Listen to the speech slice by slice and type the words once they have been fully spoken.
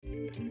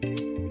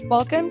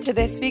Welcome to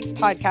this week's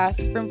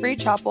podcast from Free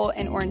Chapel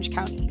in Orange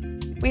County.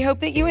 We hope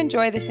that you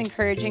enjoy this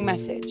encouraging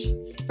message.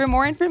 For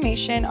more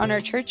information on our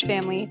church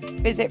family,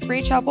 visit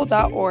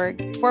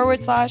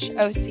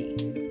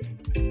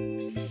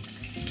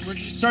freechapel.org/OC.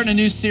 We're starting a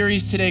new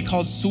series today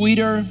called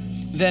Sweeter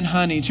Than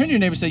Honey. Turn to your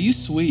neighbor and say, "You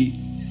sweet."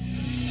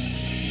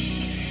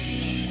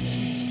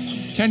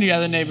 Turn to your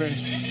other neighbor.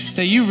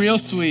 Say, "You real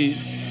sweet."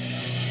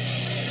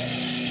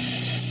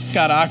 It's just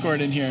got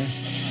awkward in here.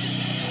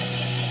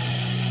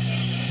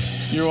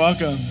 You're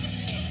welcome.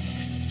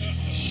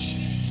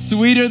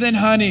 Sweeter than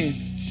honey.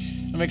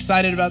 I'm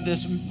excited about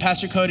this.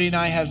 Pastor Cody and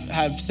I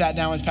have sat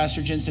down with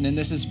Pastor Jensen, and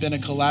this has been a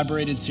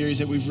collaborated series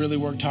that we've really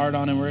worked hard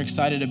on, and we're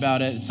excited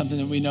about it. It's something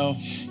that we know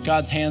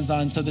God's hands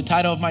on. So the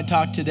title of my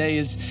talk today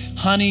is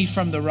Honey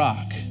from the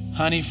Rock.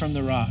 Honey from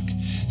the Rock.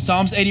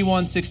 Psalms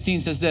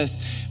 81:16 says this,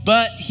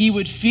 "But he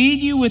would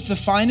feed you with the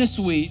finest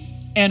wheat,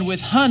 and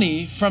with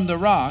honey from the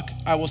rock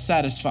I will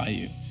satisfy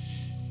you."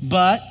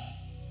 But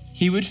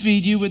he would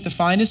feed you with the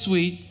finest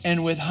wheat,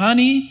 and with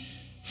honey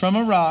from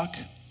the rock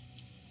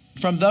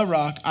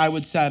I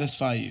would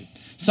satisfy you.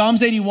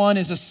 Psalms 81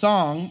 is a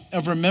song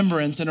of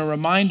remembrance and a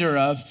reminder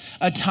of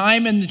a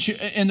time in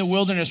the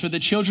wilderness where the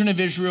children of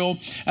Israel,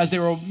 as they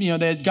were,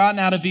 they had gotten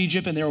out of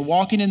Egypt and they were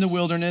walking in the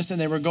wilderness and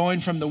they were going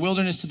from the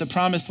wilderness to the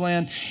promised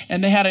land,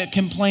 and they had a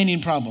complaining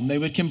problem. They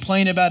would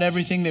complain about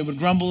everything. They would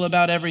grumble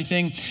about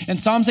everything. And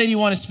Psalms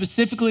 81 is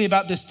specifically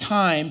about this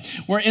time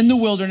where in the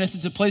wilderness,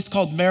 it's a place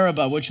called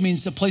Meribah, which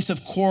means a place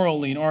of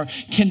quarreling or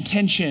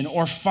contention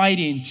or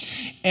fighting.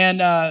 And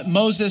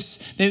Moses,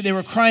 they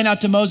were crying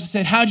out to Moses,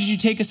 said, "How did you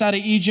take us out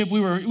of Egypt?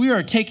 We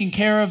were taken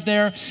care of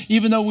there.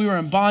 Even though we were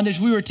in bondage,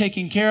 we were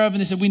taken care of."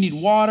 And they said, "We need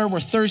water. We're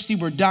thirsty.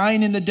 We're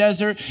dying in the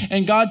desert."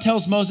 And God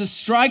tells Moses,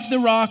 "Strike the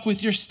rock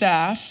with your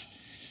staff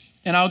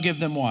and I'll give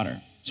them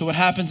water." So what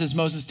happens is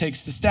Moses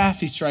takes the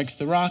staff, he strikes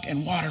the rock,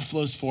 and water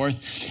flows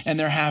forth, and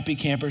they're happy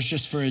campers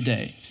just for a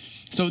day.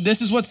 So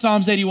this is what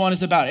Psalms 81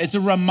 is about. It's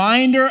a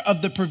reminder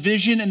of the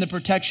provision and the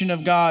protection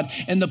of God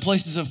in the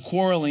places of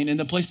quarreling, in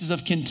the places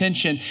of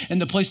contention, in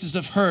the places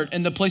of hurt,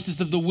 in the places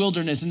of the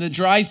wilderness, in the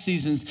dry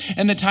seasons,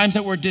 and the times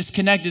that we're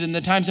disconnected, and the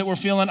times that we're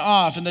feeling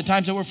off, and the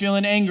times that we're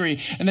feeling angry,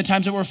 and the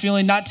times that we're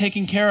feeling not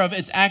taken care of.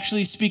 It's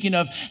actually speaking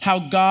of how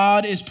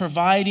God is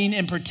providing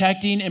and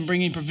protecting and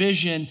bringing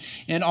provision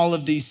in all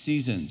of these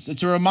seasons.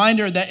 It's a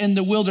reminder that in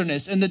the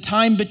wilderness, in the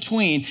time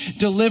between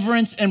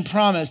deliverance and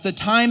promise, the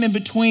time in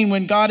between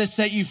when God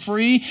is set you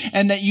free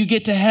and that you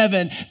get to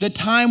heaven, the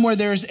time where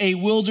there's a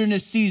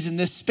wilderness season,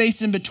 this space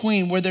in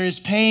between where there is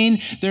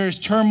pain, there is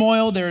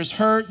turmoil, there is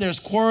hurt, there's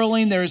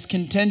quarreling, there is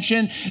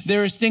contention,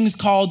 there is things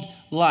called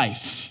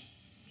life.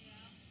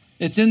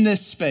 It's in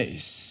this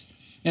space.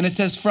 And it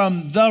says,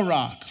 "From the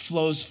rock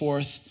flows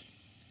forth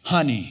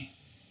honey."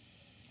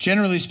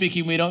 Generally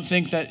speaking, we don't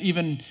think that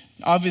even,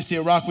 obviously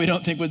a rock we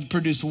don't think would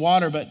produce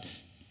water, but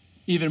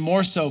even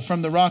more so,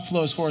 from the rock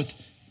flows forth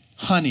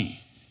honey.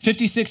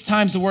 56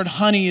 times the word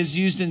honey is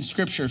used in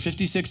scripture,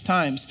 56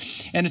 times.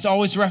 And it's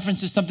always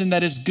referenced to something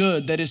that is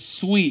good, that is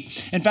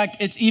sweet. In fact,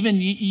 it's even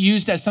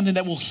used as something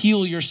that will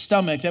heal your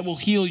stomach, that will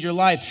heal your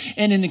life.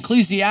 And in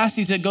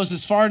Ecclesiastes, it goes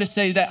as far to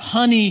say that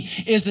honey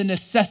is a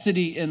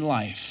necessity in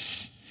life.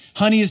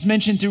 Honey is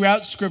mentioned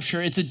throughout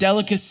scripture. It's a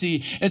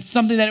delicacy. It's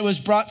something that it was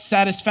brought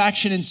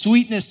satisfaction and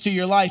sweetness to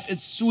your life.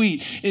 It's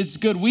sweet. It's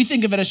good. We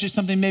think of it as just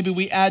something maybe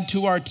we add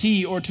to our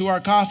tea or to our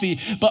coffee,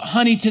 but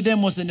honey to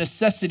them was a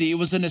necessity. It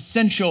was an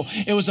essential.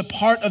 It was a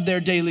part of their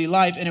daily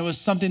life, and it was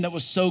something that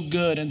was so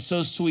good and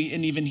so sweet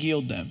and even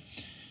healed them.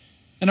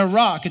 And a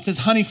rock, it says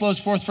honey flows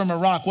forth from a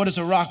rock. What does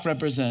a rock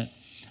represent?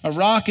 A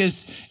rock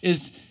is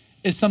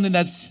something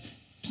that's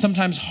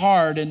sometimes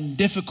hard and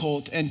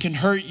difficult and can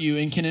hurt you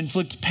and can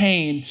inflict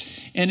pain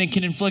and it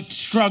can inflict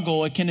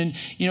struggle. It can,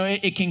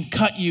 it can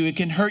cut you. It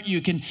can hurt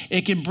you.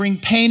 It can bring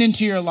pain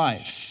into your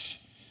life.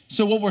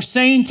 So what we're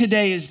saying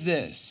today is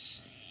this,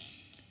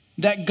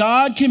 that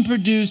God can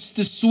produce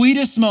the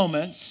sweetest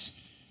moments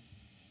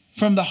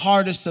from the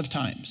hardest of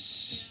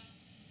times.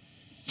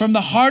 From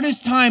the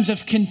hardest times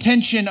of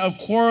contention, of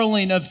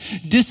quarreling, of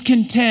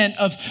discontent,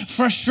 of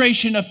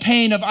frustration, of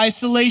pain, of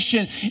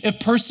isolation, of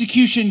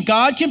persecution,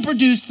 God can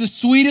produce the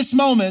sweetest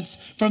moments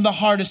from the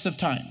hardest of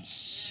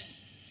times.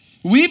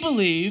 We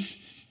believe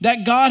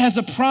that God has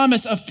a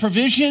promise of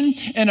provision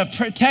and of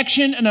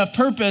protection and of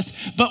purpose,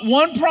 but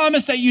one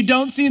promise that you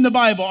don't see in the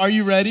Bible, are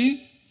you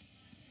ready?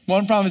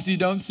 One promise you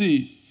don't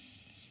see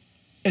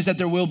is that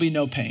there will be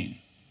no pain.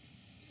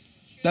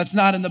 That's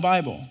not in the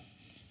Bible.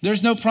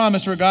 There's no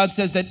promise where God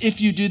says that if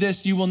you do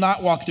this, you will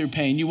not walk through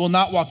pain. You will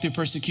not walk through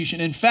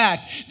persecution. In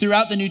fact,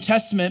 throughout the New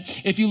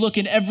Testament, if you look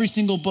in every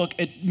single book,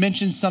 it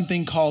mentions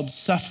something called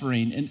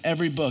suffering in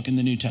every book in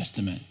the New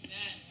Testament.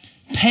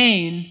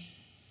 Pain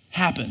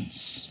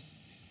happens.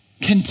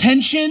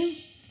 Contention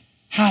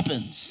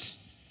happens.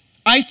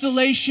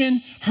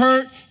 Isolation,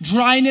 hurt,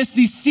 dryness,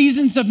 these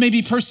seasons of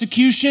maybe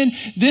persecution.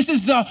 This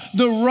is the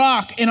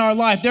rock in our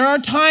life. There are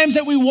times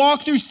that we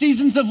walk through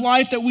seasons of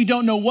life that we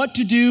don't know what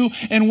to do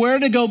and where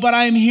to go, but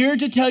I am here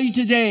to tell you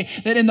today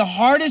that in the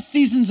hardest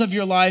seasons of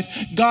your life,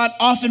 God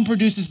often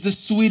produces the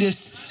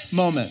sweetest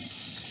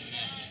moments.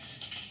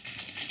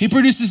 He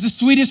produces the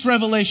sweetest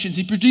revelations.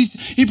 He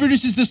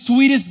produces the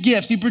sweetest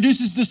gifts. He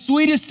produces the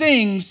sweetest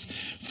things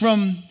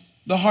from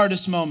the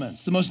hardest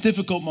moments, the most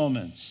difficult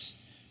moments.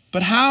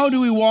 But how do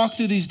we walk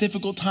through these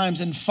difficult times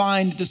and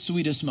find the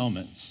sweetest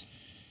moments?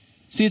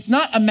 See, it's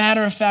not a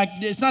matter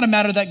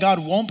that God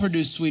won't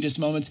produce sweetest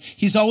moments.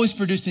 He's always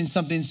producing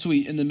something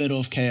sweet in the middle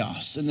of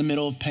chaos, in the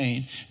middle of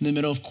pain, in the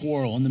middle of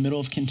quarrel, in the middle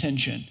of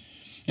contention.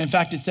 In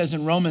fact, it says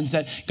in Romans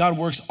that God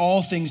works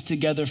all things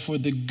together for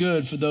the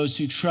good for those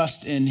who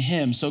trust in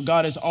him. So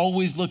God is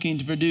always looking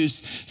to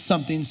produce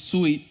something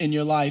sweet in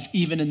your life,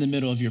 even in the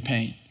middle of your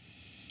pain.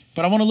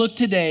 But I want to look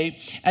today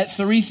at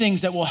 3 things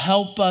that will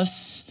help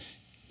us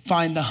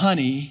find the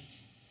honey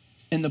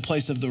in the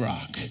place of the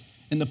rock,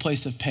 in the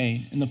place of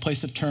pain, in the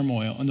place of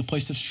turmoil, in the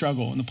place of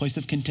struggle, in the place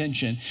of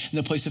contention, in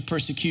the place of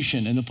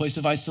persecution, in the place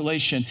of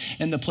isolation,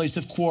 in the place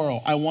of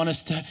quarrel. I want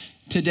us to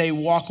today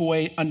walk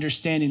away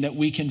understanding that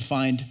we can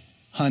find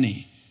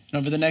honey. And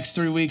over the next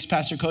 3 weeks,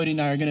 Pastor Cody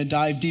and I are going to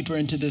dive deeper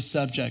into this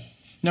subject.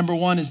 Number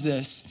 1 is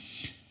this: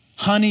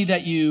 honey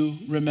that you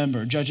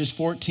remember. Judges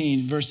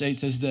 14, verse 8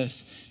 says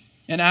this: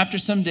 "And after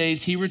some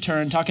days he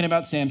returned," talking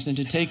about Samson,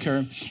 "to take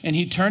her, and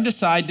he turned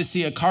aside to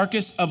see a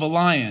carcass of a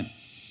lion.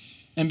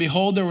 And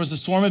behold, there was a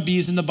swarm of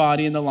bees in the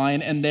body of the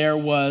lion, and there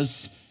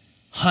was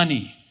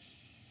honey."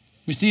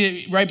 We see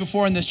it right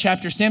before in this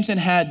chapter. Samson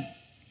had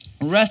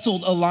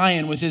wrestled a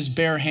lion with his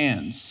bare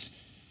hands.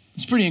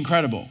 It's pretty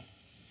incredible.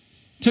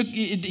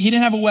 He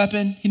didn't have a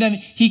weapon.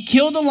 He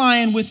killed a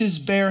lion with his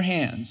bare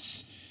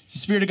hands. The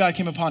Spirit of God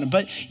came upon him.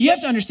 But you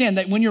have to understand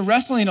that when you're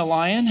wrestling a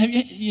lion,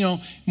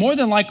 more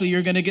than likely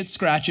you're going to get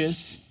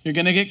scratches. You're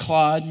going to get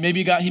clawed.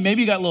 Maybe he got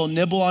a little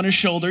nibble on his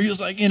shoulder. He was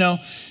like,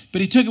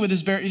 but he took it with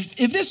his bare.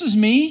 If this was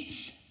me,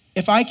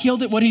 if I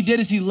killed it, what he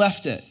did is he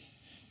left it.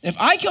 If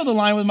I killed a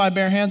lion with my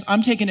bare hands,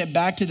 I'm taking it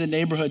back to the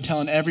neighborhood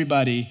telling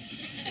everybody,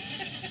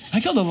 I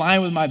killed a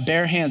lion with my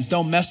bare hands.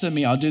 Don't mess with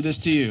me. I'll do this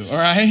to you. All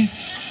right?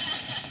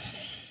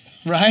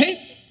 Right?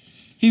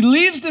 He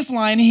leaves this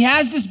lion. He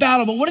has this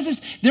battle. But what is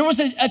this? There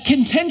was a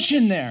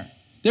contention there.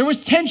 There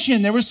was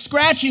tension. There was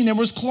scratching. There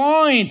was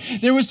clawing.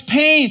 There was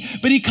pain.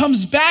 But he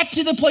comes back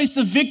to the place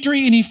of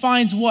victory and he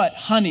finds what?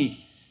 Honey.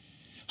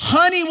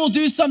 Honey will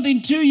do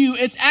something to you.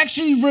 It's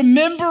actually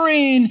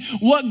remembering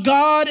what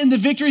God and the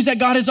victories that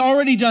God has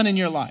already done in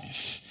your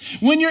life.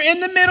 When you're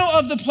in the middle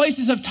of the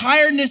places of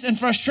tiredness and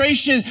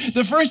frustration,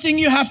 the first thing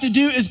you have to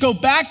do is go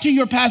back to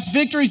your past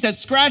victories that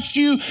scratched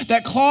you,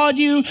 that clawed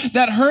you,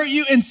 that hurt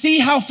you, and see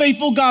how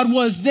faithful God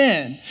was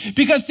then.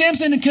 Because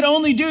Samson could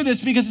only do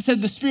this because it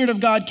said the Spirit of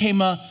God came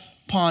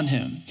upon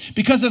him.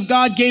 Because of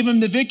God gave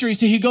him the victory,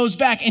 so he goes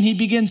back and he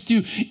begins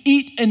to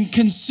eat and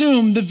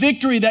consume the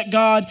victory that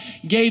God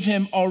gave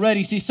him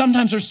already. See,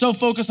 sometimes we're so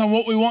focused on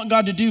what we want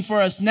God to do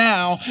for us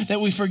now that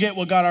we forget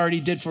what God already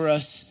did for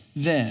us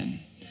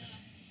then.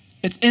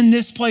 It's in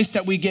this place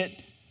that we get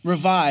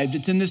revived.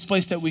 It's in this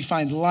place that we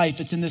find life.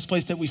 It's in this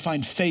place that we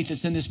find faith.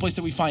 It's in this place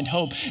that we find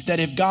hope. That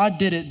if God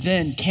did it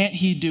then, can't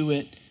he do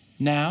it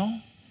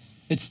now?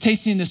 It's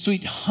tasting the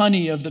sweet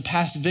honey of the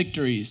past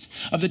victories,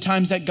 of the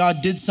times that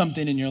God did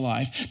something in your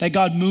life, that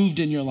God moved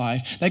in your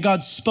life, that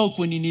God spoke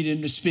when you needed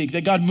him to speak,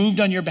 that God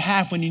moved on your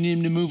behalf when you needed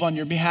him to move on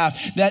your behalf,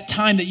 that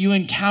time that you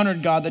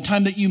encountered God, the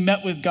time that you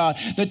met with God,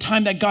 the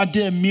time that God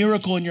did a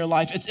miracle in your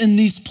life. It's in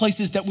these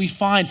places that we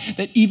find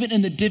that even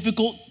in the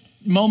difficult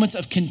moments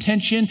of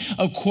contention,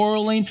 of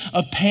quarreling,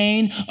 of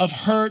pain, of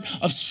hurt,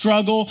 of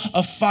struggle,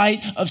 of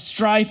fight, of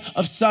strife,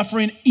 of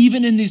suffering,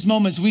 even in these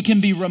moments, we can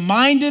be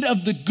reminded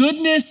of the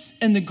goodness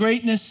and the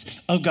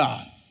greatness of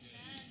God.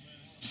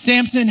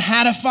 Samson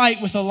had a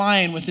fight with a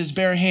lion with his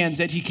bare hands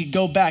that he could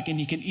go back and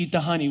he can eat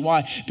the honey.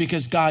 Why?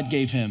 Because God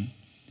gave him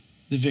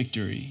the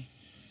victory.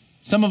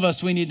 Some of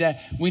us, we need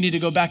to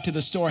go back to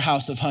the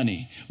storehouse of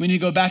honey. We need to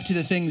go back to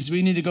the things.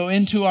 We need to go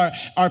into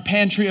our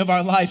pantry of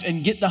our life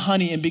and get the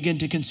honey and begin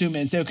to consume it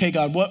and say, okay,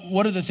 God,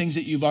 what are the things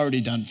that you've already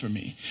done for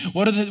me?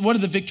 What are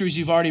the victories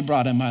you've already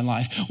brought in my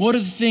life? What are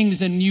the things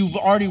that you've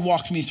already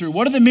walked me through?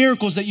 What are the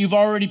miracles that you've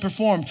already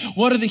performed?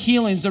 What are the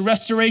healings, the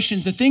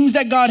restorations, the things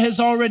that God has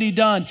already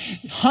done?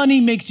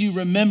 Honey makes you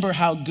remember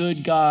how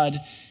good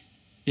God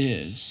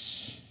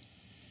is.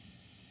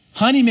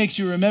 Honey makes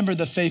you remember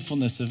the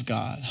faithfulness of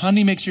God.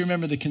 Honey makes you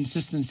remember the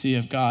consistency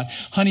of God.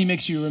 Honey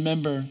makes you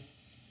remember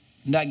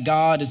that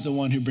God is the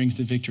one who brings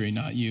the victory,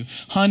 not you.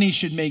 Honey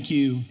should make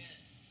you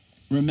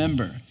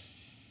remember.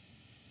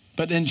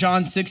 But in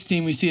John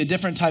 16, we see a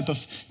different type of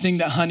thing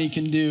that honey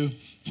can do.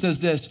 It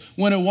says this: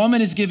 when a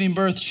woman is giving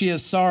birth, she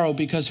has sorrow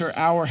because her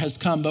hour has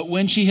come. But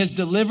when she has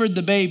delivered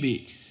the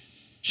baby,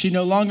 she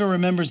no longer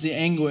remembers the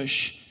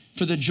anguish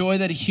for the joy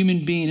that a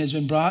human being has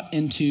been brought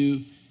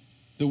into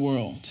the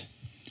world.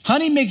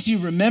 Honey makes you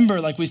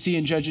remember, like we see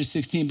in Judges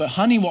 16, but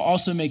honey will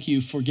also make you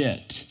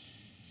forget.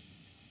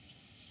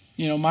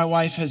 my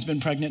wife has been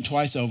pregnant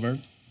twice over.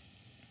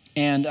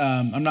 And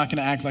I'm not going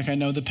to act like I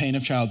know the pain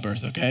of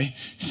childbirth, okay?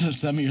 So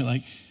some of you are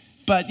like,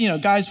 but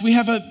guys, we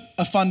have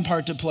a fun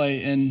part to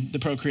play in the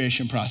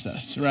procreation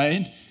process,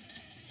 right?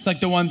 It's like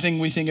the one thing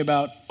we think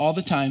about all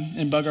the time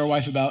and bug our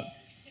wife about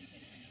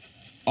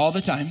all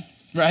the time,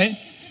 right?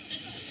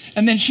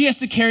 And then she has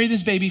to carry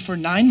this baby for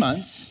 9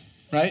 months,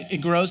 right? It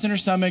grows in her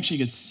stomach. She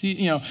gets,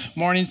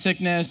 morning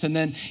sickness. And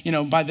then,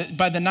 by the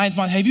 9th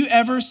month, have you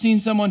ever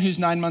seen someone who's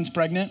 9 months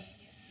pregnant?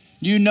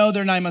 You know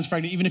they're 9 months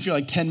pregnant, even if you're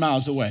like 10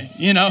 miles away,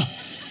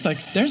 It's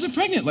like, there's a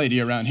pregnant lady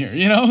around here,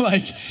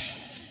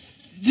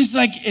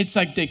 it's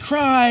like they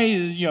cry,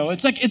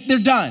 it's like they're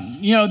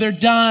done, they're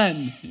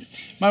done.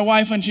 My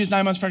wife, when she was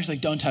 9 months pregnant, she's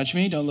like, don't touch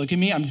me, don't look at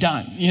me, I'm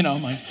done,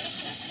 I'm like,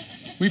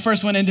 we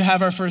first went in to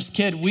have our first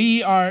kid, we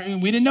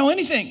didn't know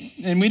anything,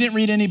 and we didn't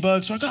read any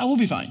books. We're like, oh, we'll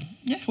be fine.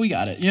 Yeah, we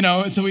got it,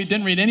 so we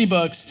didn't read any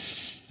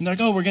books. And they're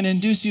like, oh, we're going to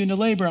induce you into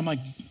labor. I'm like,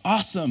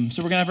 awesome.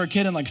 So we're going to have our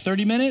kid in like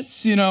 30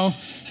 minutes,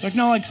 Like,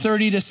 no, like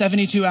 30 to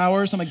 72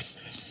 hours. I'm like,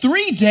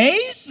 3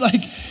 days?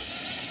 Like,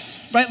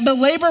 right? The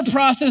labor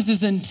process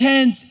is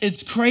intense.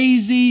 It's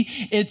crazy.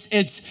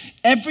 It's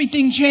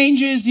everything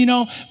changes,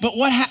 But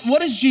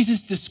what is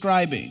Jesus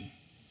describing?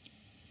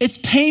 It's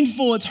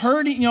painful. It's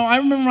hurting. I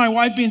remember my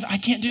wife being, I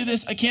can't do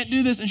this.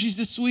 And she's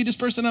the sweetest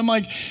person. I'm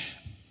like,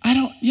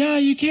 yeah,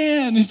 you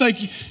can. He's like,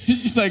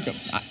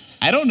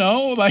 I don't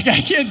know. Like, I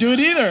can't do it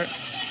either.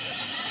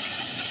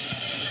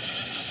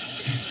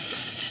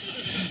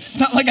 It's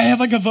not like I have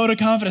like a vote of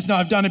confidence. No,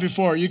 I've done it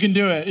before. You can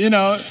do it,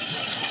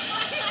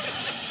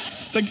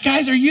 It's like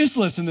guys are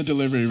useless in the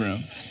delivery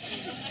room.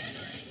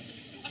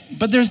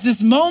 But there's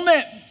this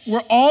moment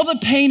where all the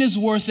pain is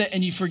worth it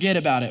and you forget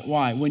about it.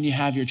 Why? When you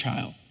have your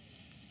child.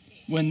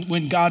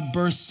 When God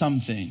births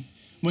something.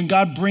 When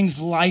God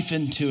brings life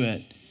into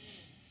it.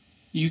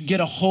 You get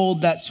to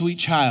hold that sweet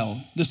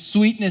child, the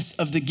sweetness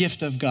of the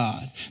gift of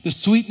God, the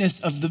sweetness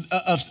of the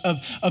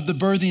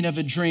birthing of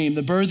a dream,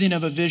 the birthing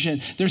of a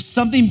vision. There's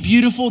something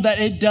beautiful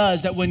that it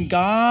does, that when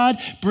God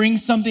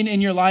brings something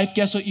in your life,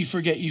 guess what you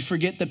forget? You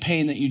forget the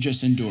pain that you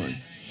just endured.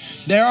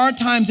 There are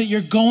times that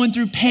you're going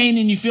through pain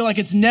and you feel like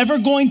it's never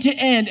going to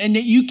end and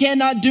that you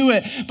cannot do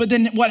it. But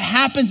then what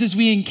happens is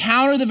we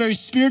encounter the very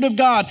Spirit of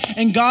God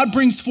and God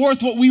brings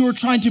forth what we were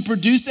trying to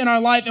produce in our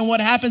life. And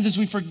what happens is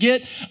we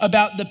forget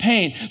about the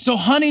pain. So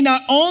honey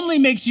not only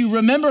makes you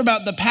remember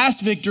about the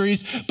past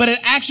victories, but it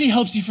actually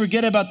helps you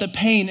forget about the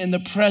pain in the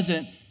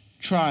present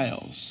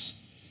trials.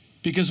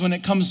 Because when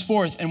it comes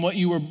forth and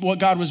what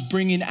God was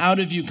bringing out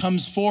of you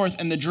comes forth,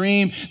 and the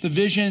dream, the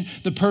vision,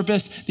 the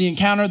purpose, the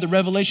encounter, the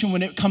revelation,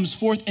 when it comes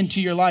forth into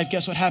your life,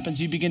 guess what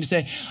happens? You begin to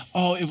say,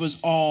 oh, it was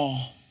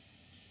all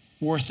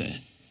worth it.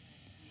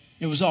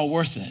 It was all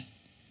worth it.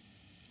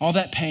 All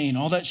that pain,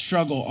 all that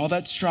struggle, all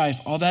that strife,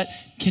 all that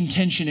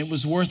contention, it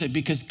was worth it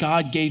because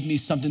God gave me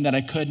something that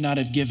I could not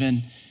have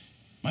given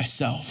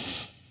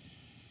myself.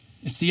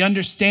 It's the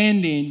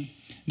understanding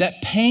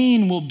that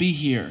pain will be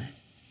here.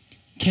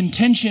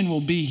 Contention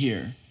will be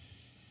here,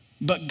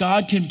 but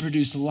God can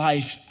produce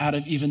life out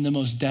of even the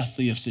most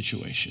deathly of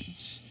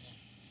situations.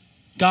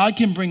 God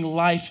can bring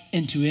life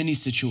into any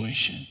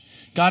situation.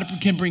 God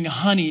can bring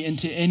honey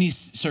into any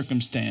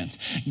circumstance.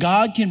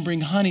 God can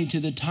bring honey to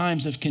the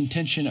times of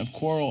contention, of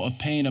quarrel, of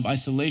pain, of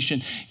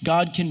isolation.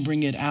 God can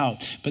bring it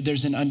out, but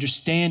there's an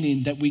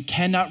understanding that we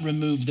cannot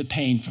remove the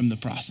pain from the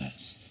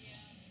process.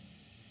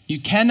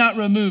 You cannot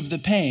remove the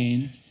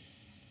pain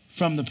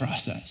from the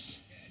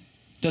process.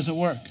 Doesn't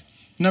work.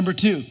 Number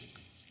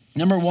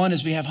one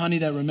is we have honey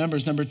that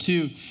remembers. Number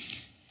two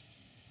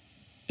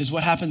is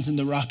what happens in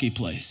the rocky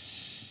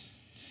place.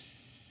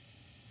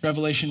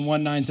 Revelation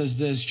 1:9 says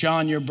this,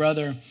 John, your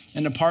brother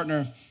and a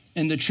partner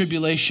in the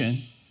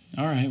tribulation.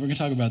 All right, we're gonna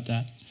talk about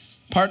that.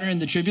 Partner in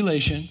the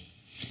tribulation,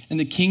 in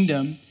the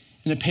kingdom,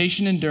 in the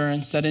patient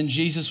endurance that in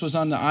Jesus was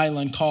on the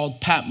island called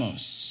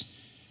Patmos.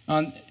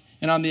 And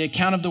on the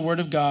account of the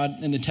word of God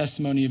and the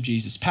testimony of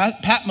Jesus.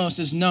 Patmos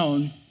is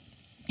known.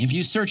 If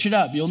you search it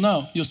up,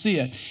 you'll see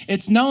it.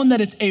 It's known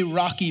that it's a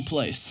rocky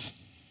place.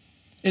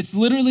 It's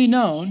literally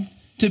known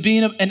to be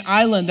an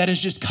island that is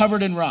just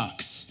covered in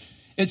rocks.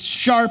 It's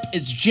sharp,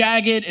 it's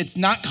jagged, it's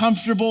not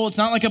comfortable. It's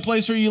not like a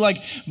place where you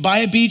like buy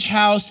a beach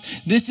house.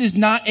 This is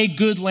not a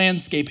good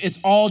landscape. It's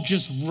all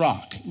just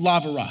rock,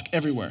 lava rock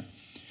everywhere.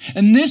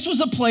 And this was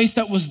a place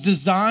that was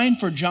designed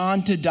for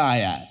John to die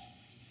at.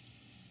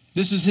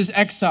 This was his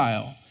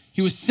exile.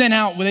 He was sent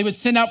out. They would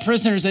send out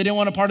prisoners. They didn't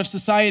want a part of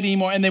society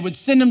anymore. And they would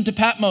send them to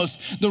Patmos,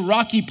 the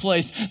rocky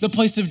place, the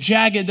place of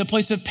jagged, the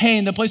place of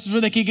pain, the places where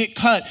they could get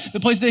cut,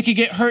 the place they could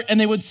get hurt. And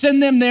they would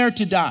send them there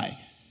to die.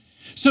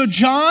 So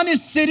John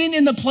is sitting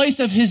in the place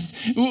of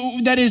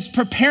that is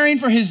preparing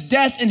for his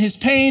death and his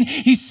pain.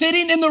 He's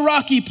sitting in the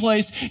rocky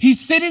place. He's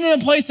sitting in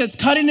a place that's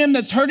cutting him,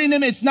 that's hurting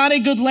him. It's not a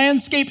good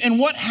landscape. And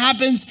what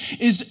happens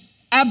is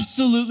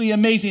absolutely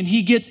amazing.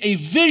 He gets a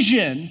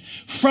vision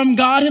from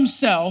God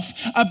himself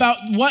about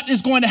what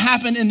is going to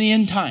happen in the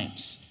end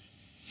times.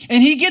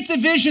 And he gets a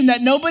vision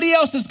that nobody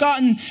else has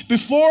gotten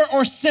before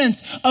or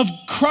since of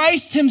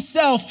Christ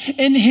himself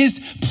in his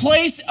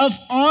place of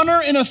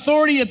honor and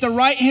authority at the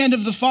right hand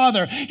of the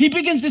Father. He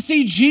begins to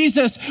see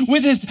Jesus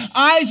with his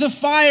eyes of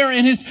fire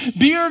and his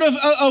beard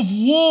of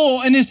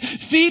wool and his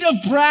feet of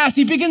brass.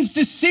 He begins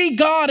to see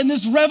God in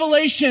this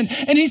revelation,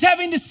 and he's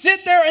having to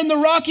sit there in the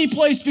rocky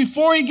place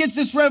before he gets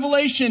this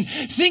revelation,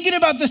 thinking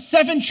about the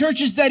 7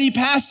 churches that he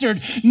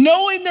pastored,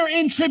 knowing they're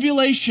in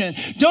tribulation.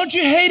 Don't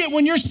you hate it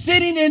when you're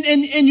sitting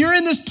and you're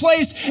in this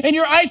place and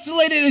you're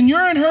isolated and you're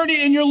hurting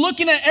and you're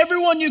looking at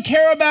everyone you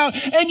care about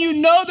and you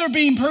know they're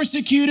being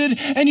persecuted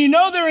and you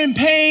know they're in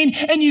pain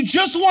and you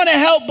just want to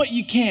help, but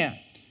you can't.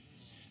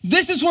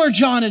 This is where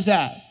John is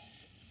at.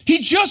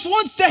 He just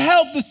wants to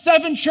help the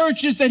 7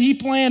 churches that he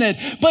planted,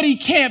 but he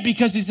can't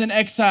because he's in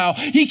exile.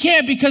 He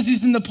can't because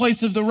he's in the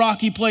place of the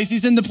rocky place.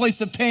 He's in the place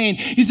of pain.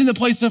 He's in the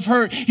place of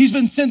hurt. He's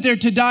been sent there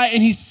to die,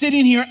 and he's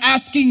sitting here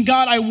asking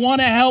God, I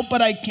want to help,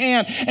 but I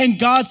can't. And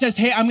God says,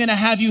 hey, I'm going to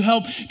have you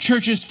help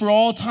churches for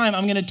all time.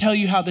 I'm going to tell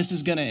you how this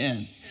is going to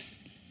end.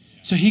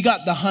 So he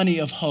got the honey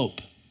of hope.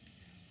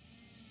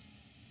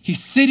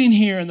 He's sitting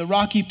here in the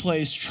rocky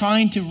place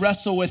trying to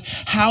wrestle with,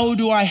 how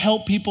do I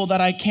help people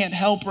that I can't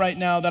help right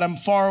now, that I'm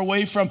far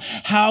away from?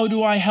 How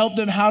do I help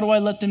them? How do I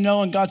let them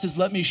know? And God says,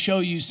 let me show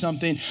you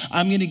something.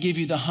 I'm going to give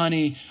you the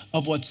honey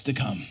of what's to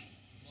come,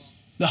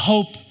 the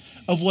hope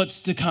of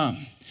what's to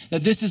come.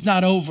 That this is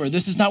not over.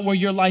 This is not where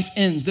your life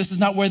ends. This is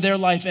not where their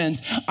life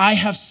ends. I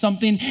have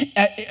something,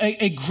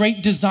 a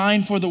great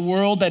design for the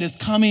world that is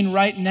coming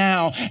right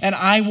now. And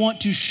I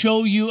want to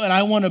show you and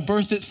I want to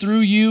birth it through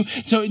you.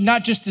 So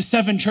not just the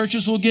 7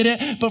 churches will get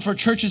it, but for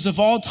churches of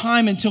all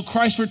time until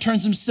Christ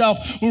returns himself,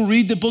 we'll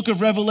read the book of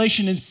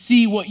Revelation and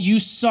see what you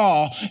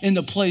saw in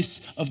the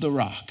place of the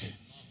rock,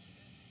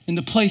 in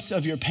the place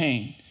of your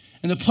pain,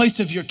 in the place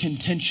of your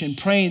contention,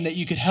 praying that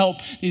you could help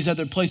these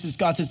other places.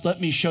 God says,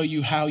 let me show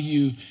you how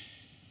you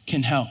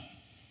can help.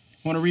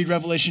 I want to read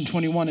Revelation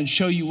 21 and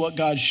show you what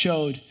God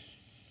showed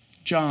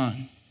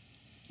John.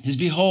 It says,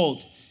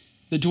 behold,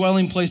 the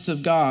dwelling place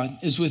of God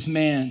is with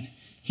man.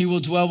 He will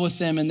dwell with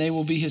them and they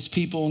will be his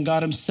people, and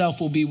God himself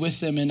will be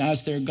with them and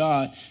as their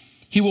God.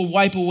 He will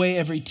wipe away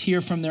every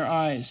tear from their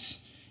eyes,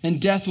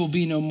 and death will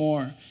be no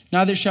more.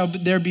 Neither shall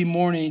there be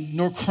mourning,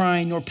 nor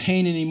crying, nor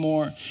pain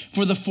anymore.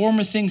 For the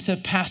former things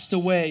have passed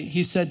away.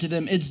 He said to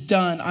them, it's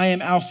done. I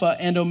am Alpha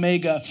and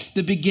Omega,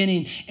 the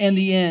beginning and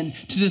the end.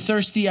 To the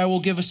thirsty I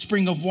will give a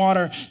spring of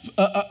water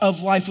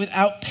of life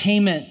without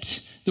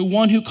payment. The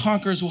one who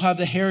conquers will have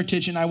the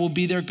heritage, and I will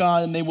be their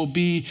God, and they will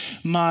be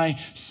my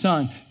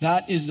son.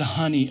 That is the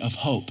honey of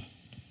hope.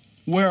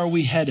 Where are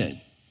we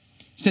headed?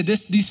 He said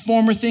these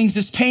former things,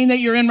 this pain that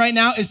you're in right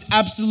now is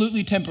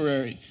absolutely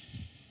temporary.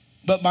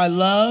 But my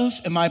love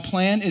and my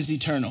plan is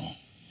eternal.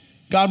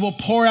 God will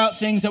pour out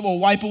things that will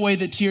wipe away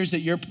the tears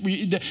that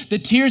the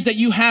tears that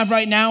you have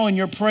right now in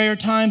your prayer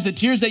times, the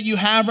tears that you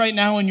have right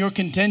now in your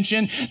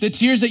contention, the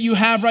tears that you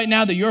have right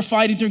now that you're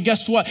fighting through.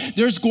 Guess what?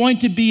 There's going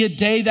to be a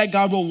day that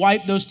God will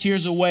wipe those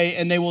tears away,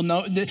 and there will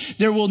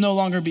no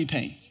longer be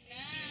pain.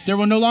 There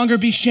will no longer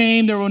be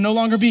shame. There will no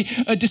longer be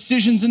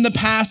decisions in the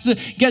past.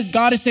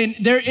 God is saying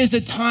there is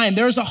a time.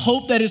 There is a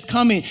hope that is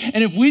coming.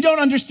 And if we don't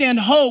understand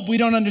hope, we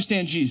don't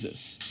understand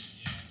Jesus.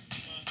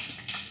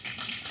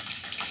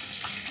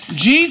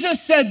 Jesus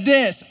said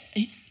this,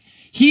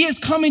 he is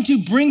coming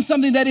to bring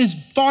something that is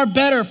far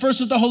better,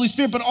 first with the Holy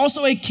Spirit, but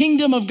also a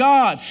kingdom of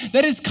God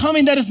that is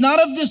coming, that is not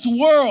of this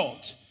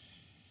world.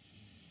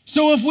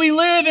 So if we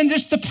live in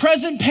just the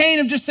present pain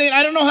of just saying,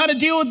 I don't know how to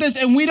deal with this,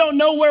 and we don't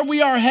know where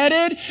we are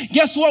headed,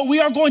 guess what?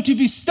 We are going to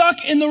be stuck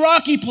in the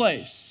rocky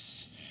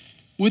place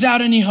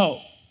without any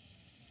hope.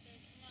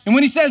 And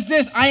when he says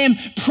this, I am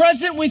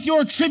present with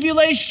your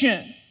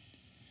tribulation.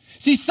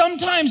 See,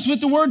 sometimes with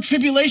the word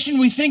tribulation,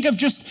 we think of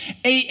just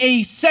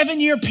a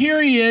 7-year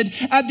period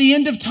at the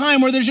end of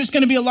time where there's just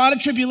going to be a lot of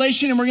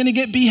tribulation and we're going to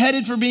get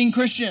beheaded for being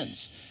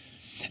Christians.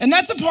 And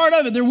that's a part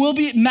of it. There will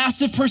be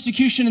massive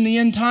persecution in the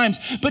end times.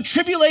 But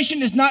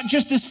tribulation is not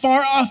just this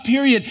far off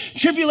period.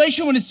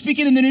 Tribulation, when it's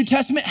speaking in the New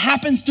Testament,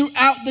 happens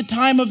throughout the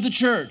time of the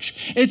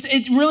church.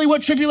 It's really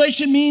what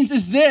tribulation means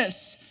is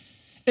this.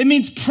 It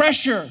means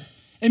pressure.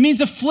 It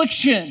means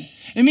affliction.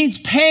 It means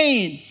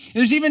pain.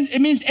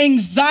 It means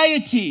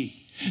anxiety.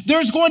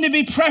 There's going to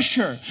be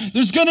pressure.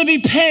 There's going to be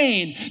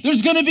pain.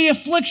 There's going to be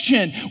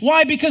affliction.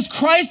 Why? Because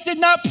Christ did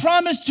not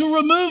promise to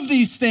remove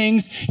these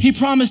things. He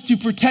promised to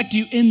protect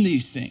you in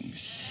these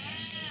things.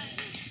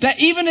 That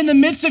even in the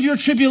midst of your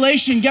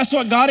tribulation, guess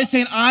what? God is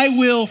saying, I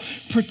will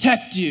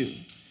protect you.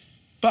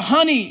 But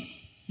honey,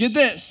 get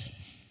this,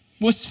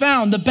 was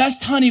found, the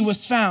best honey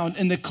was found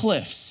in the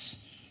cliffs.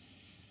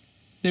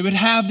 They would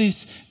have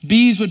these,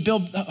 bees would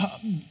build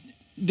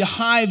the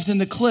hives in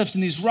the cliffs,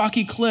 in these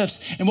rocky cliffs.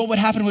 And what would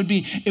happen would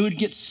be, it would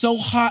get so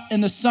hot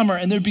in the summer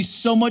and there'd be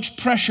so much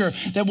pressure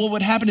that what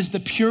would happen is the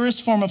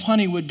purest form of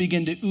honey would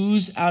begin to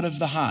ooze out of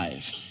the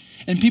hive.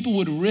 And people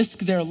would risk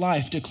their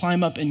life to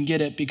climb up and get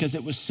it because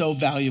it was so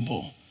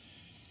valuable.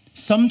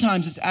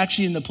 Sometimes it's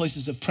actually in the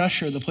places of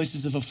pressure, the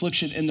places of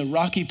affliction, in the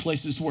rocky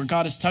places where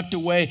God has tucked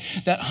away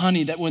that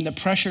honey, that when the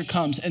pressure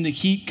comes and the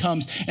heat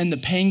comes and the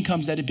pain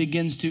comes, that it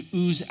begins to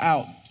ooze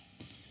out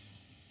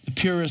the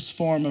purest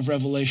form of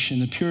revelation,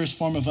 the purest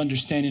form of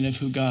understanding of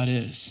who God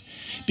is.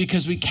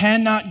 Because we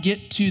cannot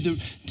get to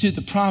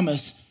the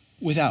promise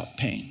without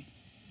pain.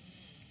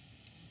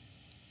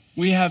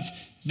 We have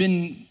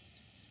been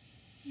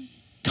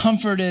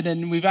comforted,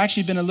 and we've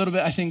actually been a little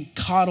bit, I think,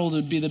 coddled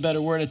would be the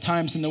better word at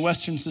times in the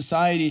Western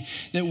society,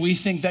 that we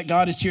think that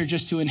God is here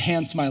just to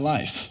enhance my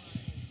life.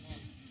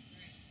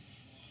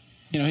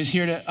 He's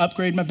here to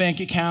upgrade my bank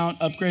account,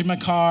 upgrade my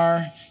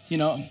car,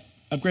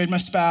 upgrade my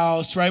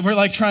spouse, right? We're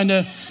like trying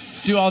to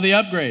do all the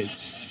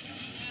upgrades.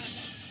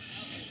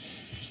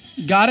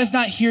 God is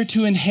not here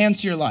to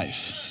enhance your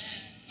life.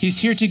 He's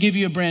here to give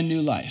you a brand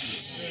new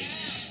life.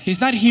 He's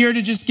not here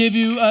to just give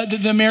you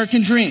the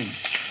American dream.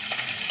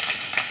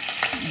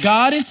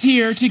 God is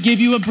here to give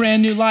you a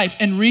brand new life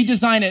and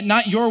redesign it,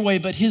 not your way,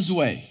 but his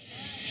way.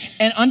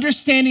 And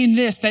understanding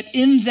this, that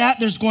in that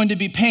there's going to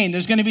be pain.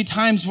 There's going to be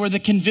times where the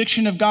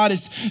conviction of God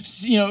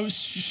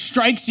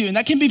strikes you, and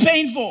that can be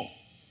painful.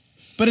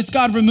 But it's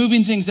God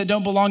removing things that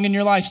don't belong in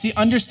your life. See,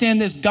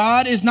 understand this.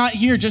 God is not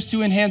here just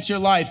to enhance your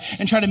life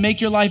and try to make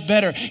your life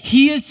better.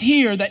 He is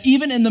here that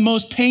even in the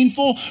most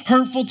painful,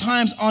 hurtful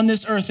times on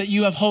this earth, that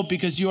you have hope,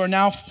 because you are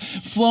now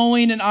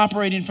flowing and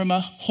operating from a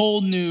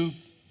whole new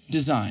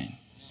design.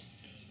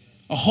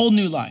 A whole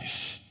new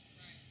life.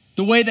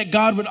 The way that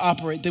God would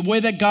operate, the way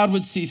that God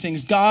would see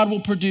things. God will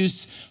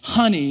produce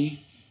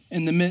honey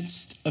in the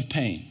midst of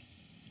pain.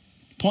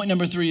 Point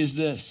number 3 is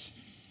this: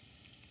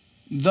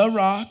 the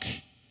rock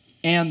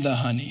and the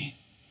honey.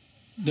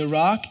 The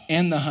rock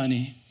and the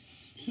honey.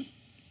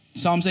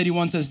 Psalms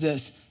 81 says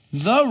this: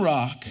 the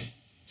rock,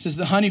 says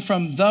the honey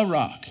from the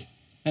rock,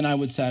 and I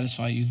would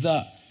satisfy you.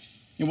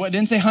 And what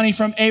didn't say honey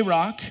from a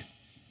rock.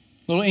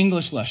 Little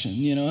English lesson,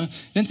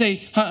 Didn't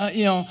say,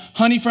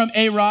 honey from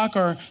a rock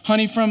or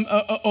honey from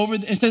over.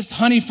 It says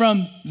honey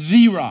from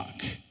the rock.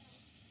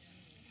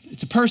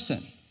 It's a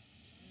person.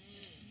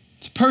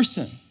 It's a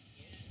person.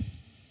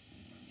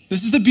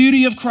 This is the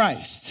beauty of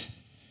Christ.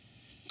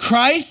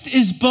 Christ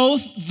is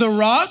both the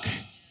rock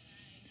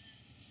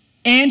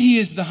and he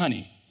is the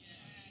honey.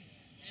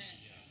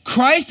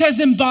 Christ has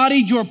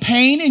embodied your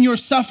pain and your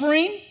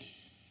suffering,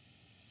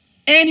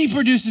 and he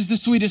produces the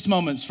sweetest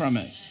moments from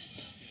it.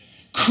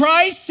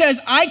 Christ says,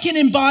 I can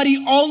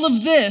embody all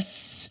of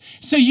this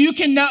so you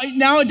can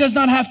now it does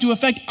not have to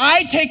affect.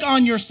 I take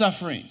on your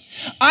suffering.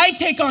 I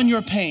take on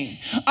your pain.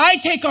 I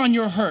take on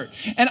your hurt.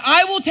 And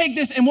I will take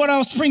this, and what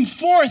I'll spring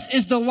forth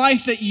is the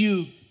life that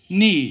you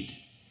need.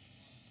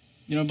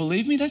 You don't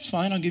believe me? That's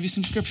fine. I'll give you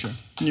some scripture.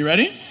 You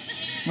ready?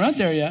 We're not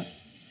there yet.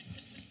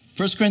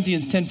 1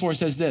 Corinthians 10:4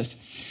 says this: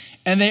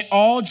 and they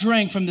all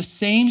drank from the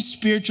same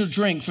spiritual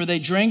drink, for they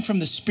drank from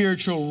the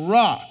spiritual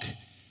rock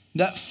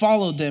that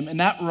followed them, and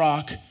that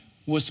rock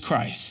was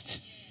Christ.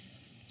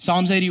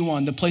 Psalms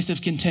 81, the place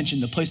of contention,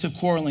 the place of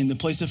quarreling, the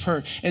place of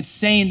hurt. It's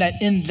saying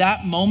that in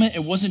that moment,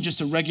 it wasn't just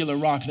a regular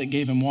rock that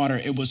gave him water,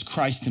 it was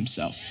Christ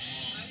himself.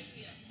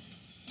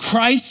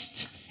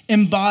 Christ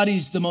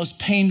embodies the most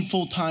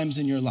painful times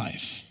in your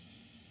life.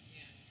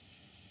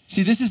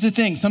 See, this is the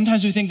thing.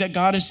 Sometimes we think that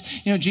God is,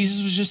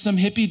 Jesus was just some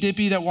hippy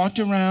dippy that walked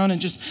around and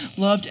just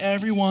loved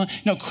everyone.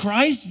 No,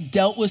 Christ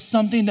dealt with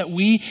something that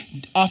we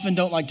often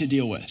don't like to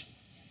deal with.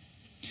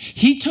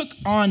 He took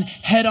on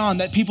head on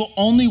that people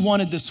only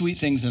wanted the sweet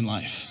things in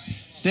life.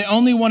 They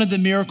only wanted the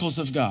miracles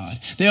of God.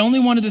 They only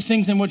wanted the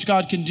things in which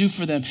God can do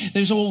for them.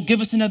 They said, well,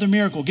 give us another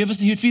miracle.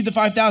 He'd feed the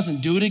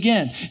 5,000, do it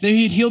again. Then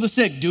he'd heal the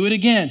sick, do it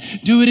again,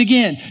 do it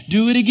again,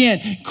 do it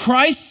again.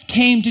 Christ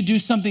came to do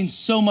something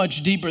so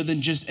much deeper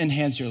than just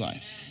enhance your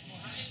life.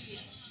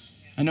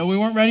 I know we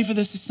weren't ready for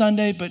this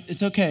Sunday, but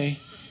it's okay.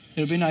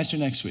 It'll be nicer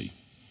next week.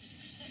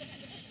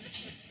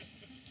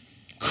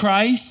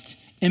 Christ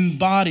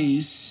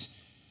embodies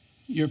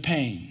your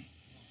pain.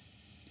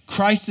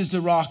 Christ is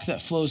the rock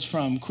that flows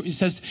from. He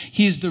says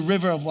he is the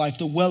river of life,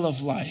 the well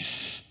of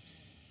life.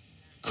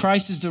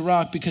 Christ is the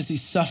rock because he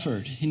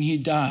suffered and he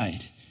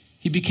died.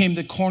 He became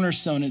the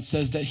cornerstone, it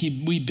says, that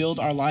we build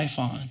our life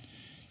on.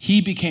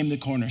 He became the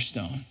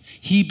cornerstone.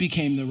 He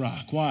became the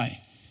rock.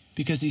 Why?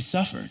 Because he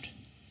suffered.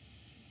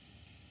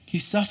 He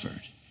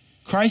suffered.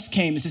 Christ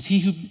came, it says, he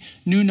who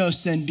knew no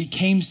sin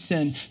became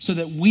sin so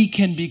that we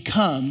can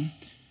become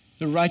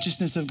the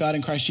righteousness of God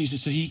in Christ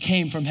Jesus. So he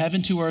came from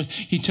heaven to earth.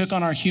 He took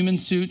on our human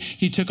suit.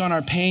 He took on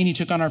our pain. He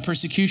took on our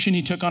persecution.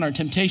 He took on our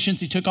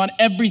temptations. He took on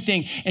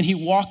everything, and he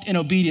walked in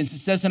obedience. It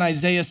says in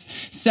Isaiah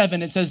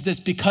 7, it says this: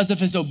 because of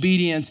his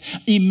obedience,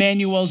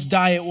 Emmanuel's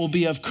diet will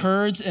be of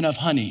curds and of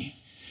honey.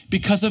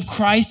 Because of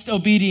Christ's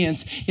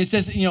obedience, it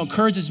says,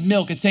 curds is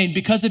milk. It's saying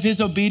because of his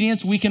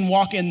obedience, we can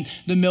walk in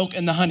the milk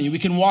and the honey. We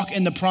can walk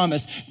in the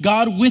promise.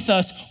 God with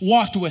us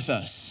walked with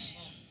us.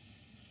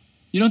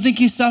 You don't think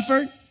he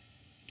suffered?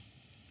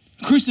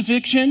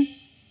 Crucifixion,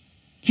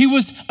 He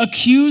was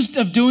accused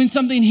of doing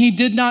something he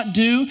did not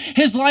do.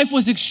 His life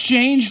was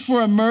exchanged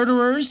for a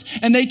murderer's,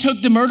 and they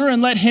took the murderer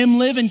and let him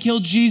live and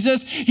killed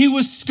Jesus. He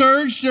was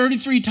scourged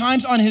 33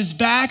 times on his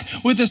back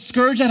with a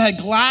scourge that had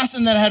glass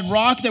and that had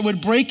rock that would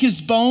break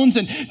his bones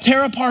and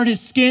tear apart his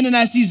skin. And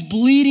as he's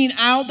bleeding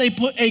out, they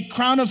put a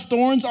crown of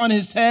thorns on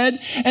his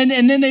head. And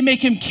then they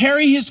make him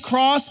carry his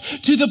cross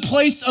to the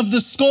place of the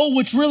skull,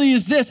 which really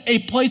is this, a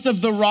place of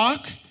the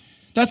rock.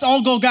 That's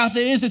all Golgotha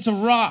is. It's a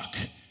rock.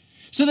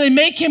 So they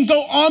make him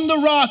go on the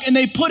rock and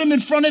they put him in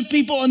front of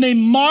people and they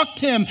mocked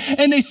him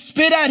and they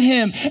spit at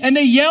him and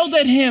they yelled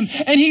at him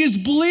and he is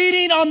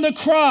bleeding on the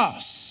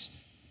cross.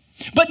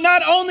 But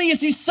not only is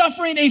he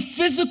suffering a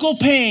physical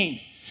pain,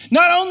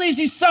 not only is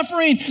he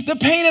suffering the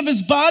pain of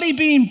his body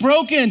being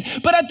broken,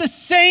 but at the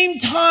same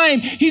time,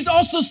 he's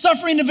also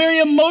suffering a very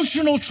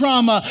emotional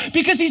trauma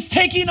because he's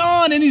taking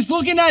on and he's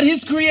looking at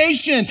his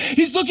creation.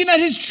 He's looking at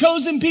his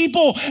chosen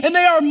people and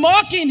they are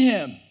mocking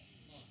him.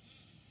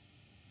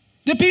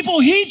 The people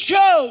he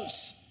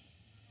chose,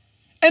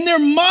 and they're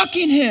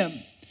mocking him.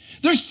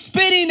 They're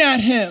spitting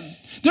at him.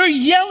 They're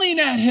yelling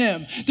at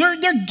him.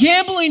 They're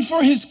gambling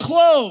for his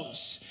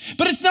clothes.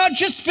 But it's not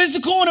just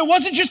physical and it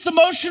wasn't just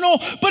emotional,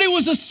 but it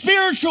was a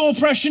spiritual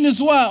oppression as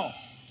well.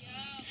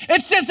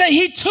 It says that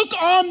he took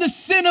on the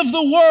sin of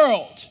the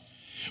world,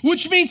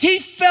 which means he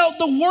felt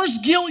the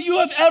worst guilt you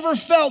have ever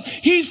felt.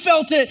 He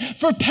felt it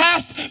for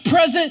past,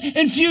 present,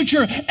 and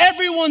future.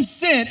 Everyone's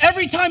sin.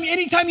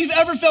 Anytime you've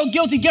ever felt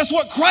guilty, guess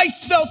what?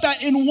 Christ felt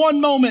that in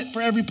one moment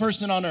for every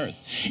person on earth,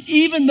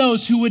 even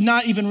those who would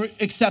not even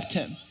accept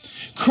him.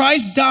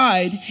 Christ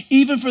died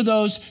even for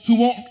those who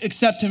won't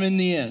accept him in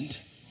the end.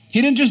 He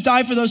didn't just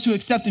die for those who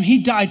accept him.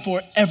 He died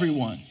for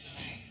everyone.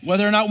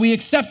 Whether or not we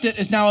accept it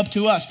is now up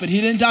to us, but he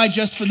didn't die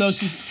just for those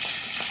who...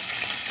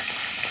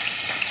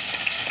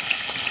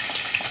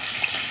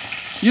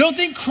 You don't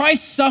think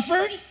Christ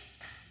suffered?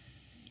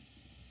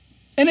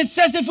 And it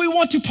says if we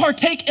want to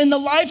partake in the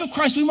life of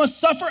Christ, we must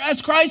suffer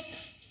as Christ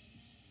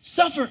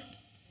suffered.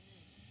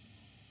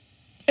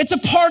 It's a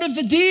part of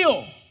the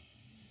deal.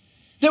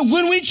 That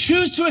when we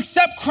choose to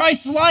accept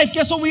Christ's life,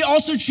 guess what we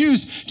also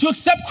choose? To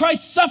accept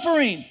Christ's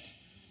suffering,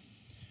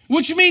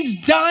 which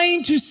means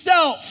dying to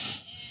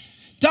self.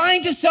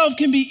 Dying to self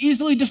can be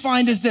easily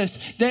defined as this,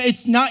 that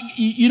it's not,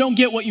 you don't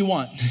get what you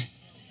want.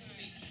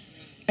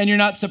 And you're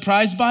not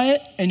surprised by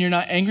it, and you're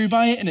not angry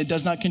by it, and it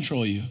does not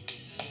control you.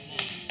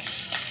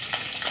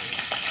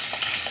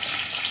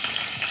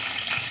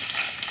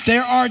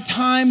 There are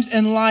times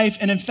in life,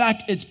 and in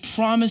fact, it's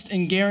promised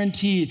and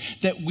guaranteed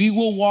that we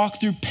will walk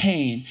through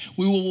pain,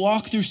 we will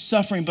walk through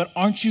suffering, but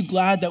aren't you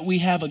glad that we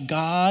have a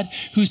God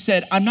who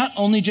said, I'm not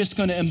only just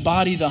gonna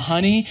embody the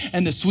honey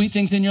and the sweet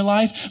things in your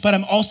life, but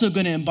I'm also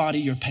gonna embody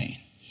your pain.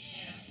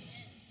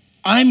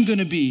 I'm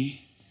gonna be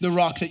the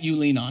rock that you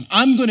lean on.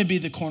 I'm gonna be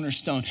the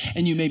cornerstone.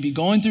 And you may be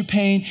going through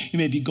pain, you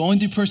may be going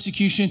through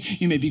persecution,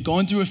 you may be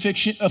going through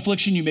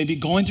affliction, you may be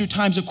going through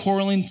times of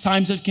quarreling,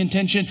 times of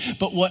contention,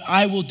 but what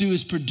I will do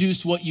is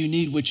produce what you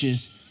need, which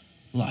is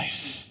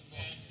life.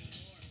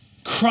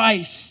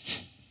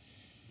 Christ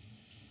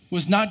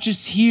was not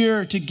just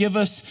here to give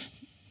us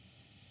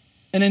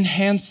an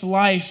enhanced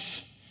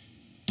life,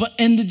 but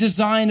in the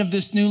design of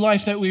this new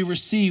life that we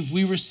receive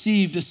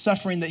the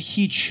suffering that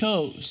he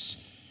chose.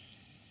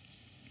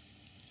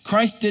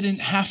 Christ didn't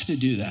have to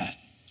do that.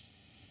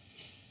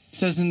 It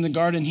says in the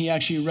garden, he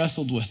actually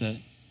wrestled with it.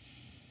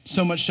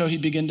 So much so he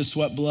began to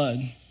sweat blood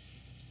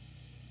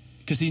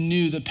because he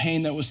knew the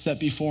pain that was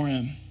set before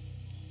him.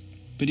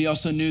 But he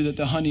also knew that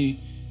the honey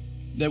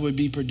that would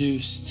be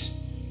produced.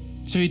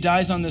 So he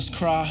dies on this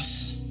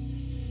cross.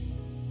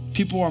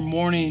 People are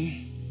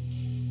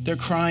mourning, they're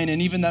crying.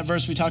 And even that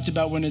verse we talked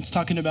about when it's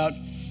talking about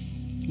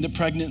the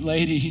pregnant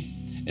lady,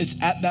 it's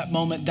at that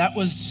moment, that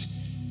was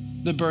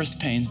the birth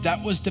pains.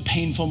 That was the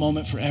painful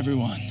moment for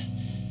everyone.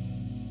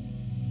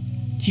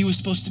 He was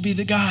supposed to be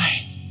the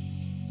guy.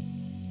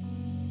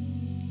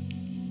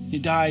 He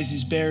dies,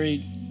 he's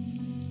buried.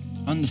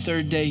 On the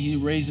third day, he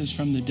raises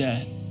from the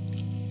dead.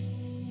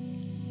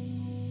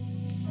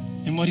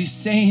 And what he's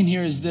saying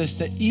here is this,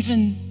 that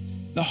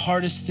even the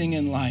hardest thing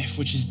in life,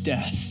 which is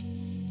death,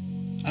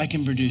 I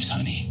can produce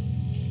honey.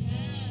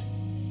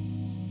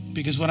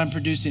 Because what I'm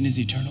producing is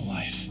eternal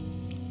life.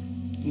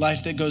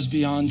 Life that goes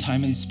beyond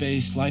time and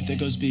space, life that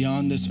goes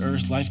beyond this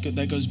earth, life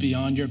that goes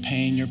beyond your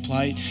pain, your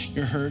plight,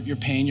 your hurt, your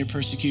pain, your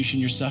persecution,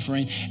 your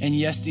suffering. And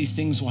yes, these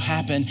things will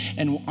happen.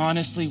 And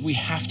honestly, we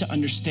have to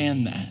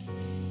understand that.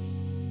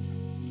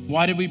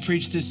 Why did we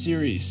preach this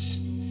series?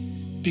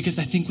 Because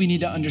I think we need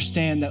to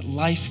understand that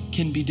life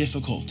can be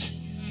difficult.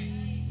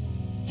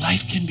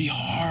 Life can be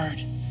hard.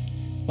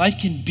 Life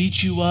can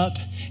beat you up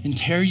and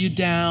tear you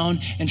down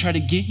and try to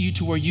get you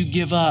to where you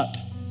give up.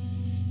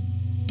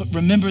 But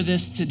remember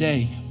this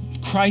today,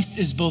 Christ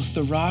is both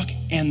the rock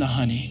and the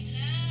honey.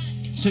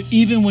 So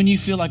even when you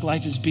feel like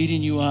life is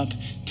beating you up,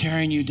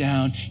 tearing you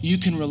down, you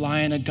can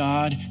rely on a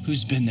God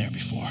who's been there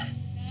before.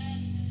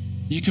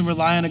 You can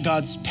rely on a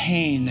God's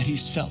pain that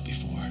he's felt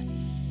before.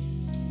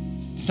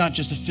 It's not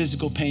just a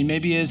physical pain,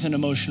 maybe it is an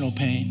emotional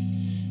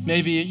pain,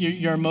 Maybe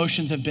your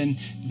emotions have been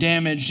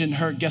damaged and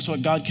hurt. Guess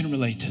what? God can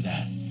relate to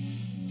that.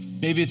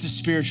 Maybe it's a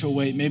spiritual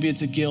weight. Maybe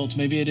it's a guilt.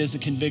 Maybe it is a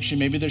conviction.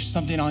 Maybe there's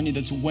something on you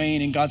that's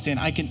weighing and God's saying,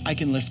 I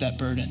can lift that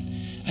burden.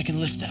 I can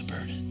lift that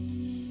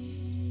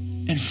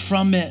burden. And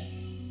from it,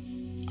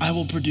 I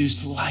will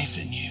produce life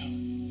in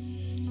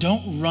you.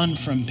 Don't run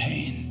from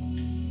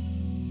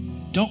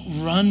pain.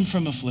 Don't run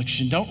from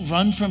affliction. Don't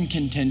run from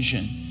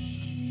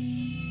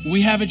contention.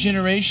 We have a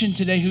generation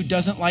today who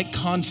doesn't like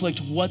conflict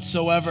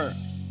whatsoever.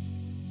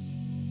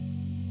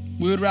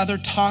 We would rather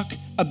talk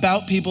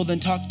about people than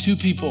talk to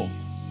people.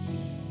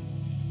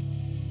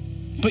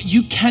 But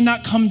you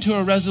cannot come to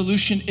a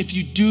resolution if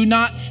you do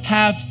not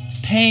have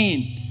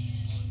pain.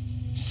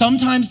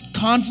 Sometimes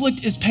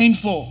conflict is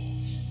painful.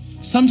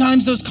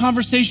 Sometimes those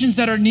conversations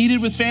that are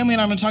needed with family,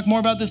 and I'm gonna talk more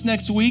about this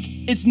next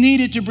week, it's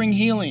needed to bring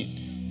healing.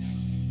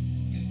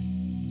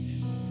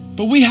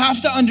 But we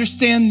have to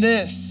understand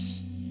this,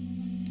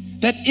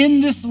 that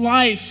in this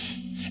life,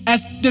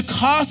 as the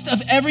cost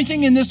of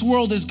everything in this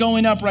world is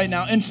going up right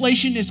now,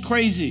 inflation is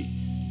crazy.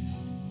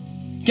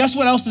 Guess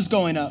what else is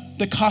going up?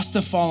 The cost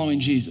of following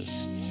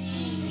Jesus.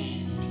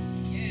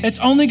 It's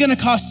only gonna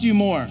cost you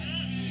more.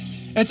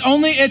 It's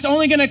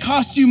only gonna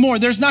cost you more.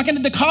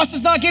 The cost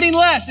is not getting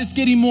less, it's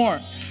getting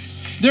more.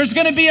 There's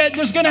gonna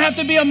have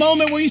to be a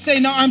moment where you say,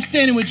 no, I'm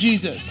standing with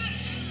Jesus.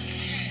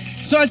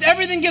 So as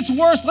everything gets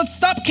worse, let's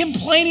stop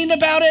complaining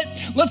about it.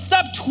 Let's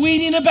stop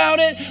tweeting about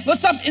it. Let's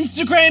stop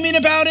Instagramming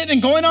about it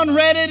and going on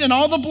Reddit and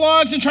all the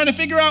blogs and trying to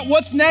figure out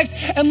what's next.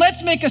 And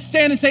let's make a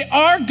stand and say,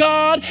 our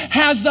God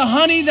has the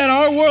honey that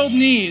our world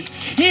needs.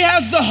 He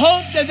has the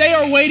hope that they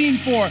are waiting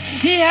for.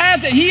 He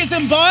has it. He has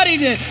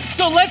embodied it.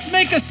 So let's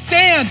make a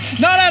stand,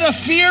 not out of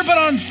fear, but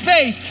on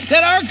faith,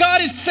 that our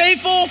God is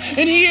faithful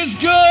and he is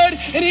good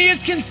and he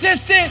is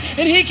consistent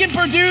and he can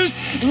produce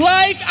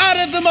life out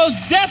of the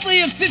most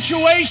deathly of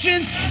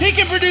situations. He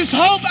can produce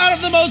hope out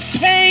of the most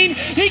pain.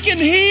 He can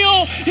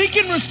heal. He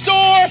can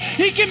restore.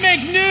 He can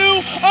make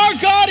new. Our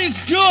God is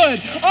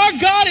good. Our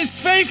God is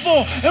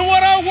faithful. And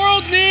what our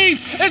world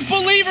needs is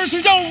believers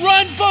who don't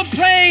run from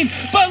pain,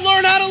 but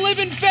learn how to live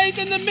in faith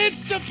in the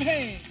midst of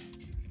pain.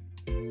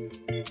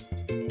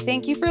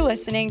 Thank you for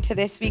listening to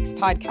this week's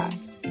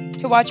podcast.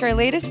 To watch our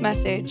latest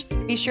message,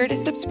 be sure to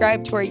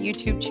subscribe to our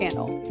YouTube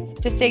channel.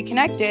 To stay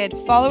connected,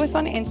 follow us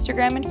on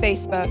Instagram and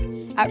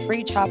Facebook at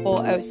Free Chapel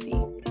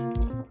OC.